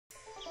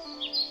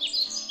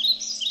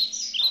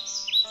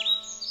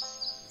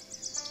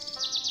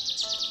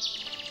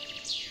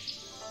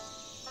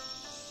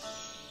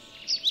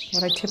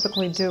what I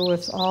typically do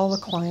with all the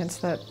clients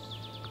that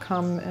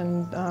come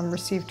and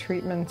receive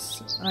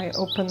treatments, I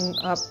open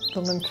up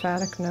the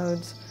lymphatic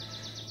nodes.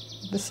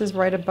 This is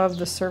right above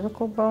the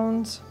cervical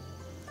bones.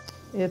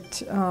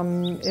 It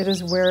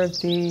is where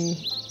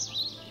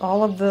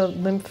all of the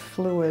lymph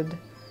fluid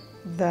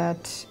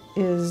that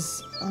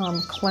is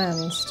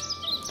cleansed.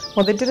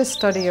 Well, they did a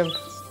study of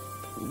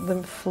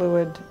lymph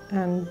fluid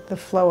and the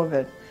flow of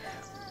it.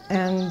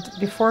 And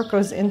before it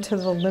goes into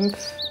the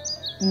lymph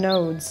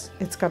nodes,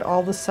 it's got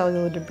all the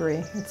cellular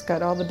debris. It's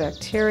got all the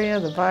bacteria,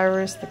 the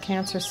virus, the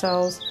cancer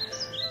cells.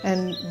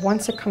 And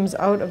once it comes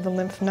out of the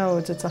lymph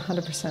nodes, it's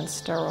 100%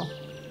 sterile.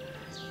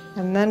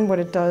 And then what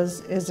it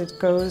does is it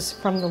goes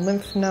from the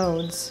lymph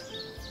nodes.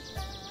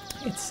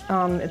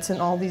 It's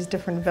in all these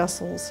different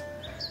vessels.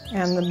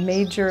 And the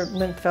major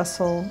lymph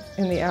vessel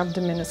in the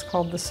abdomen is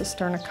called the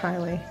cisterna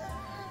chyli.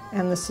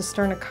 And the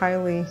cisterna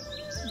chyli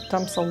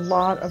dumps a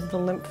lot of the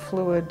lymph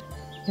fluid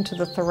into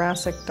the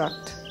thoracic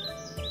duct,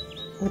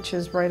 which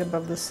is right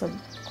above the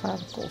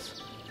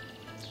subclavicles.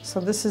 So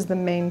this is the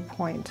main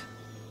point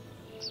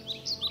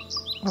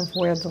of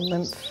where the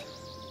lymph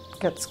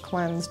gets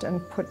cleansed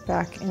and put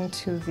back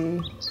into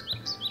the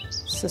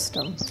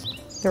system.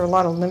 There are a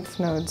lot of lymph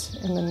nodes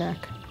in the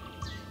neck.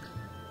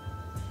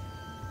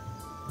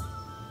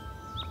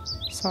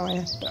 So I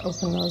have to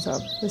open those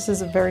up. This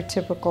is a very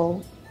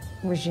typical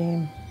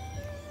regime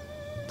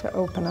to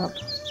open up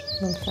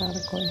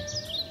lymphatically.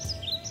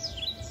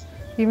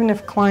 Even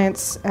if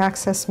clients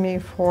access me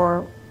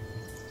for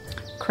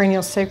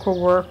craniosacral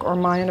work or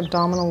mind and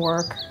abdominal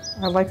work,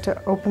 I like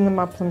to open them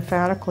up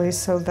lymphatically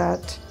so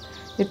that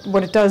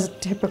what it does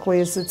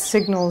typically is it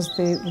signals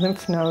the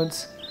lymph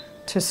nodes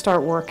to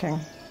start working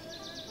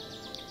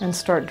and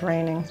start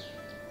draining.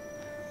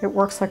 It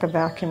works like a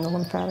vacuum, the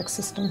lymphatic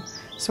system.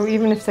 So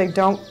even if they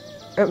don't,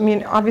 I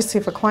mean, obviously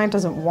if a client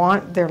doesn't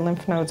want their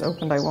lymph nodes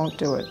opened, I won't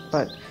do it,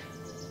 but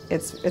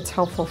it's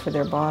helpful for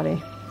their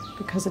body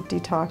because it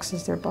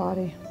detoxes their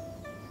body.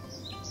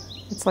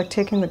 It's like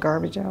taking the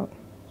garbage out.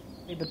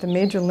 But the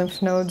major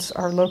lymph nodes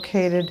are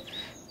located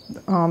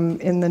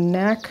in the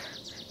neck,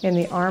 in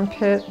the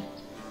armpit.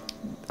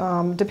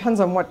 Depends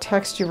on what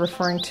text you're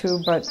referring to,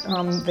 but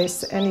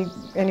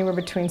anywhere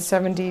between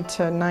 70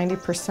 to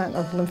 90%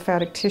 of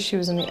lymphatic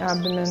tissues in the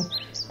abdomen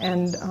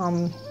and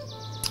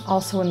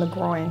also in the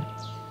groin.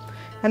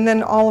 And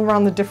then all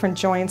around the different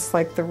joints,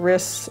 like the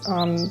wrists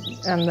and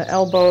the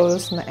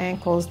elbows and the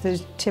ankles,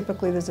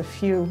 typically there's a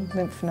few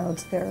lymph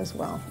nodes there as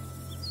well.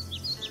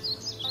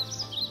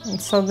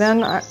 And so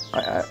then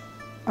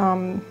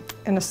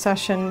in a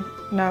session,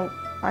 now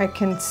I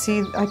can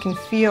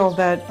feel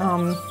that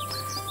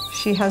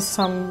she has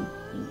some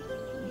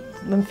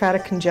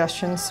lymphatic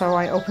congestion, so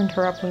I opened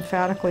her up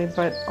lymphatically,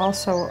 but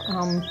also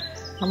I'm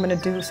going to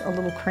do a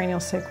little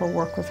craniosacral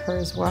work with her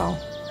as well.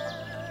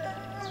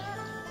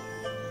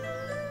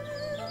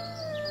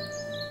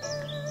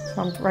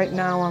 So right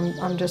now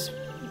I'm just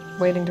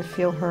waiting to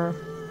feel her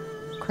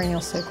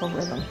craniosacral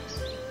rhythm.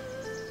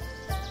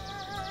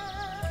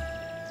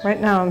 Right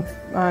now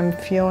I'm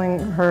feeling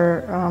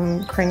her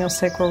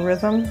craniosacral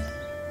rhythm,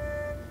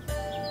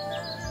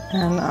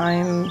 and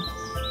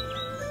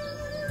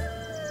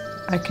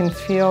I can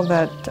feel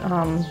that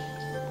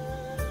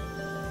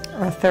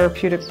a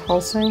therapeutic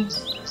pulsing,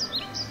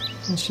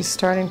 and she's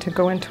starting to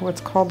go into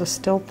what's called a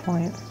still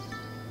point.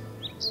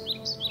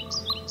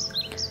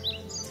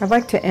 I'd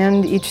like to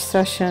end each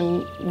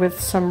session with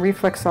some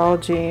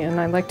reflexology, and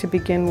I'd like to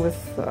begin with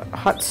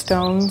hot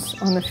stones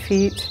on the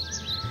feet.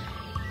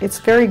 It's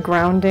very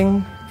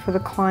grounding for the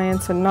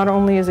clients, and not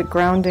only is it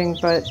grounding,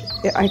 but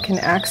I can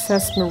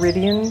access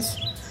meridians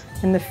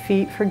in the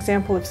feet. For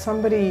example, if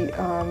somebody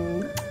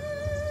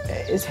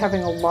is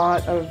having a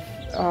lot of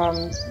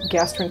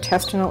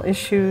gastrointestinal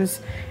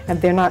issues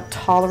and they're not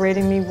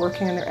tolerating me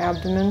working on their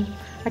abdomen,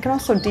 I can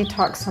also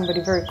detox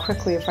somebody very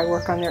quickly if I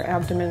work on their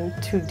abdomen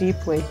too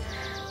deeply.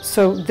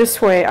 So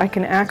this way I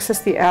can access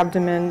the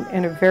abdomen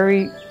in a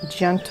very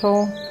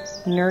gentle,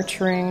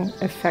 nurturing,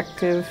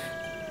 effective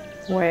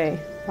way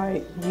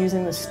by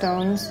using the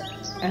stones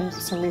and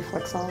some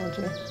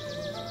reflexology.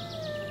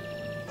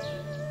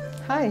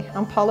 Hi,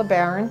 I'm Paula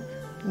Barron,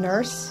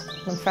 nurse,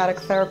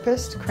 lymphatic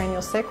therapist,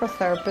 craniosacral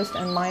therapist,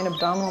 and mind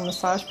abdominal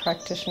massage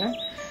practitioner.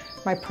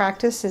 My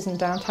practice is in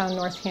downtown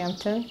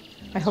Northampton.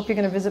 I hope you're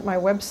going to visit my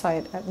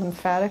website at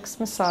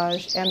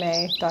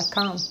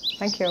lymphaticsmassagema.com.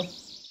 Thank you.